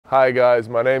Hi guys,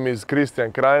 my name is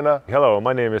Christian Krajina. Hello,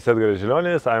 my name is Edgar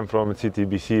Žiljonis. I'm from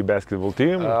CTBC basketball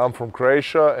team. I'm from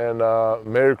Croatia, and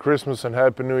Merry Christmas and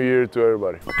Happy New Year to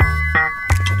everybody.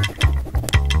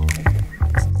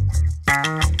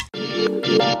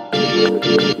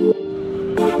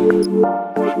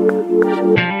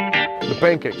 The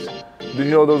pancakes. Do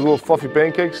you know those little fluffy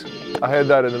pancakes? I had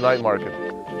that in the night market.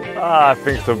 I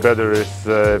think so better is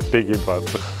piggy, but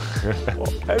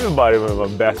everybody was my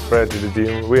best friend in the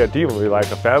team. We are a team, we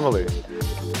like a family.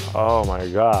 Oh my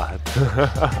god.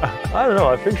 I don't know,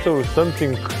 I think so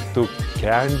something to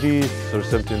candies or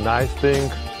something nice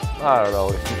thing. I don't know,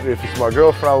 if it's my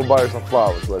girlfriend, I would buy her some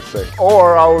flowers, let's say.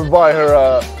 Or I would buy her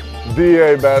a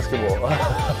BA basketball.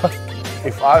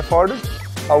 If I farted,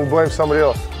 I would blame somebody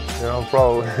else. You know,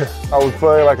 probably. I would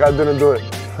play like I didn't do it.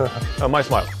 My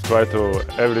smile. Try to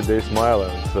everyday smile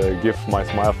and give my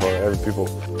smile for every people.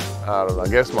 I don't know, I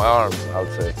guess my arms, I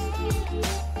would say.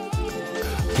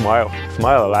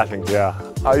 Smile laughing, yeah.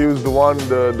 I use the ones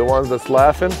that's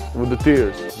laughing with the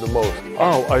tears the most.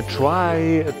 Oh, I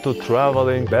try to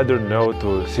traveling better now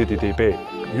to city Taipei.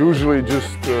 Usually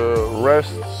just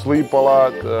rest, sleep a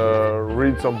lot,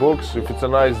 read some books. If it's a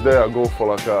nice day, I go for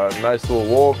like a nice little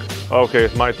walk. Okay,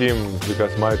 it's my team,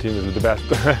 because my team is the best.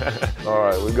 All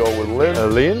right, we go with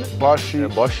Lin,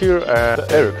 Bashir,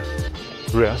 and Eric.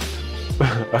 Rest.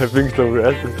 I think so,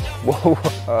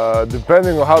 rest.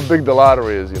 Depending on how big the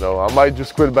lottery is, you know, I might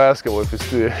just quit basketball if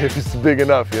it's big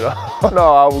enough, you know.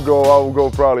 No, I would go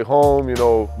probably home, you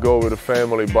know, go with the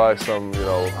family, buy some, you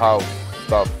know, house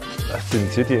stuff. Sin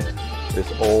City is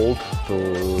old, so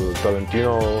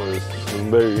Tarantino is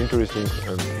very interesting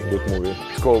and good movie.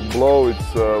 It's called Blow.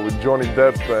 It's with Johnny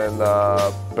Depp and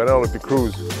Penelope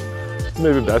Cruz.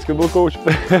 Maybe basketball coach.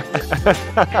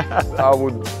 I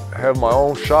would have my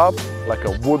own shop, like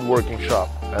a woodworking shop,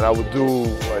 and I would do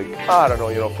like, I don't know,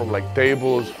 you know, from like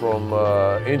tables, from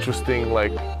interesting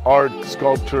like art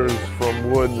sculptures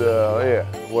from wood, yeah,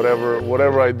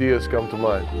 whatever ideas come to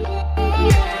mind.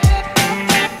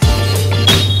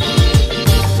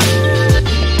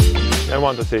 I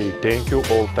want to say thank you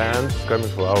all fans coming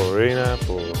for our arena,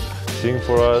 for singing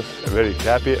for us. I'm very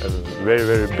happy and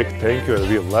very big thank you, and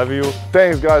we love you.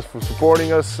 Thanks guys for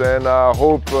supporting us, and I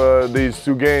hope these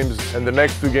 2 games and the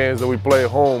next 2 games that we play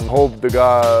at home, hope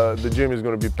the gym is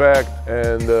going to be packed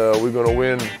and we're going to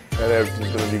win and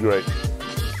everything's going to be great.